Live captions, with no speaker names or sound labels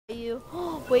you.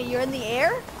 Wait, you're in the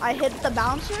air? I hit the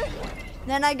bouncer,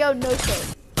 then I go no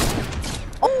shade.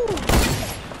 Oh!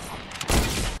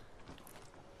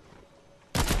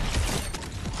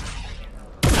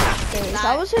 Okay, so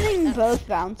I was hitting both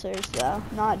bouncers though,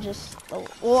 not just the.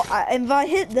 Well, if I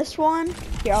hit this one,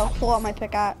 here I'll pull out my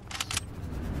pickaxe.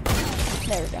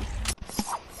 There we go.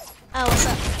 Oh, what's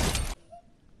up?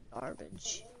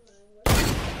 Garbage.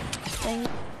 Dang it.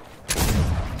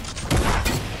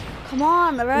 Come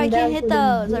on, I can't hit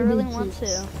those. I really want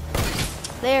to.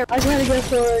 There. I gotta go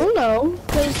for it. Oh no.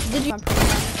 Cause did you?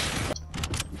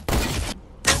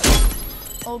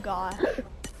 Oh god.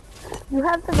 You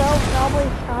have to go probably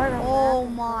start on Oh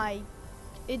that. my.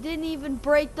 It didn't even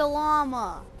break the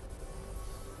llama.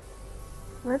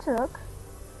 Where's it look?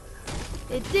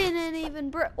 It didn't even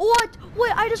break. What?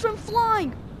 Wait, I just went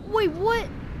flying. Wait, what?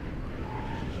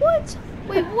 What?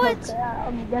 Wait, what?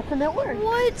 I'm guessing it worked.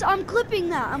 What? I'm clipping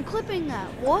that. I'm clipping that.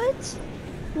 What?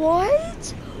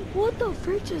 What? What the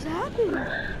frick just happened?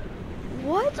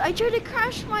 What? I tried to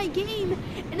crash my game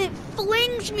and it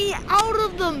flings me out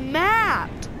of the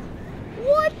map.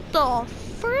 What the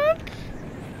frick?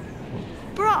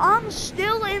 Bro, I'm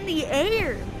still in the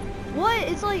air. What?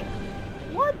 It's like,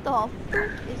 what the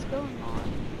frick is going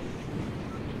on?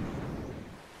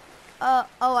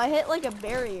 Oh, I hit like a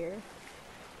barrier. You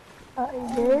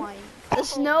Oh did? my. The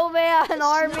snowman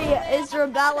army is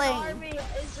rebelling.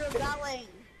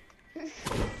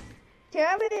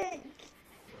 Kevin!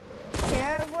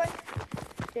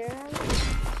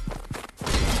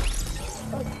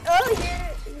 Oh,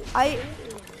 here! I.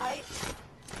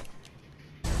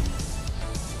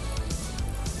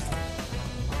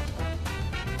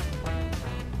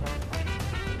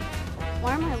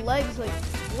 Why are my legs like,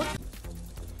 what?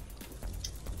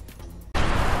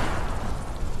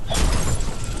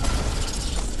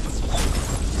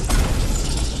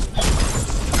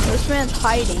 This man's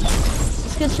hiding.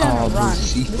 This kid's trying to run.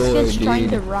 This kid's trying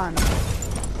to run.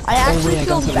 I actually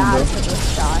feel bad for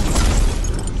this guy.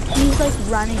 He's like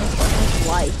running for his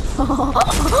life.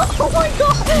 Oh my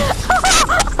god!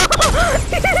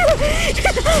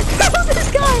 This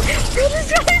guy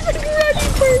is like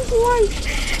running for his life.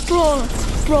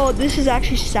 Bro, this is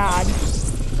actually sad.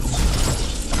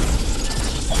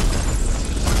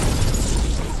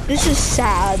 This is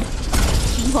sad.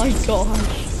 Oh my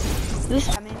gosh.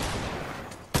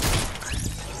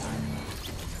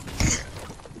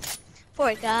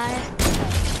 Poor guy.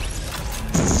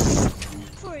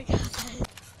 Poor guy.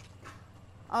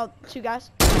 Oh, two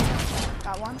guys.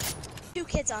 Got one. 2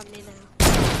 kids on me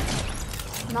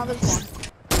now. Now there's one.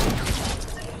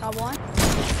 Got one.